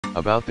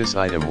About this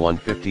item: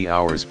 150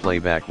 hours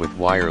playback with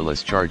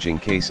wireless charging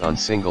case on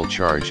single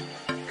charge.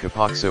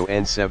 CAPOXO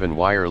N7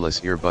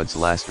 wireless earbuds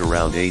last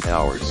around 8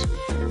 hours.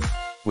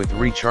 With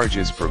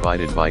recharges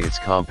provided by its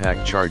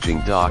compact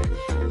charging dock,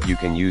 you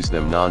can use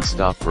them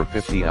non-stop for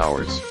 50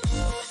 hours.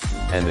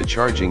 And the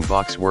charging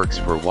box works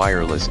for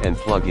wireless and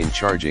plug-in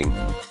charging,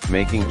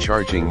 making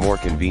charging more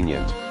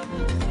convenient.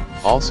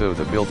 Also,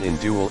 the built-in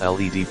dual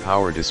LED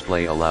power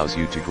display allows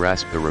you to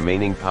grasp the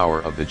remaining power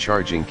of the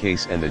charging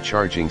case and the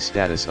charging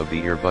status of the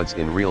earbuds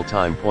in real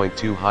time.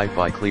 2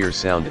 Hi-Fi clear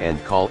sound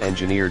and call.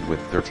 Engineered with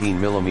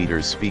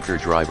 13mm speaker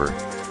driver,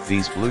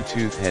 these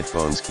Bluetooth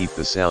headphones keep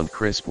the sound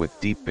crisp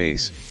with deep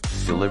bass,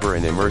 deliver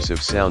an immersive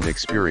sound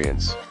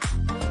experience.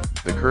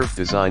 The curved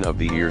design of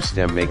the ear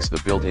stem makes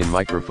the built-in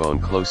microphone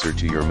closer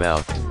to your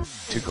mouth,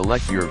 to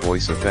collect your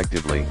voice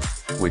effectively,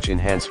 which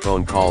enhance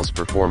phone calls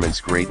performance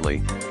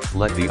greatly.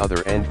 Let the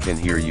other end can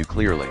hear you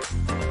clearly.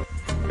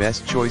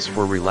 Best choice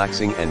for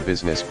relaxing and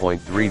business. 3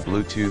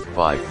 Bluetooth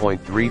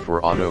 5.3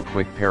 for auto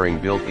quick pairing.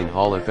 Built-in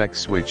Hall effect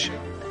switch.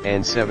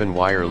 N7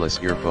 wireless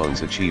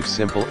earphones achieve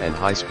simple and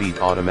high-speed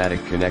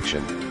automatic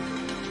connection.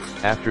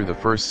 After the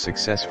first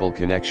successful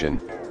connection,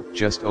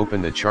 just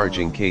open the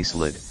charging case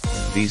lid.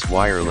 These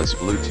wireless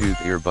Bluetooth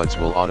earbuds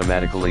will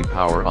automatically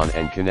power on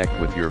and connect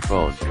with your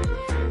phone.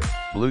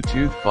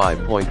 Bluetooth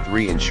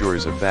 5.3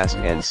 ensures a fast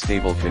and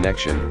stable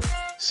connection.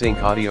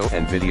 Sync audio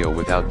and video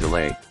without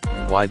delay.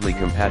 Widely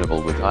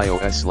compatible with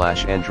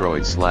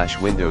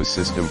iOS/Android/Windows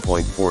system.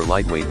 4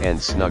 Lightweight and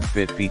snug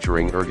fit,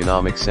 featuring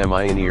ergonomic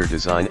semi-in-ear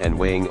design and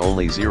weighing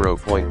only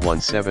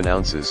 0.17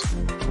 ounces.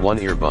 1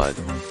 earbud.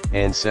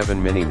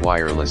 N7 mini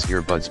wireless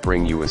earbuds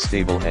bring you a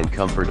stable and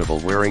comfortable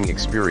wearing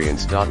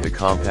experience. The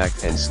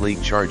compact and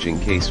sleek charging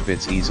case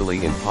fits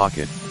easily in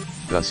pocket,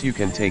 thus you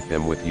can take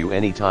them with you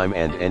anytime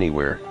and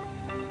anywhere.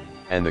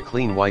 And the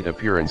clean white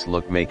appearance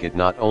look make it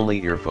not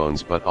only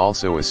earphones but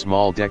also a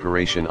small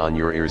decoration on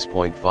your ears.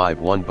 5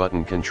 1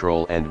 button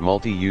control and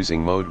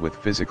multi-using mode. With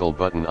physical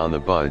button on the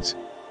buds,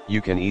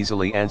 you can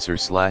easily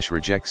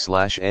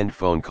answer/reject/end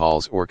phone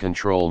calls or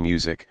control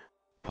music,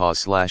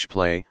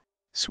 pause/play,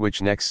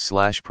 switch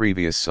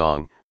next/previous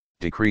song,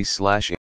 decrease/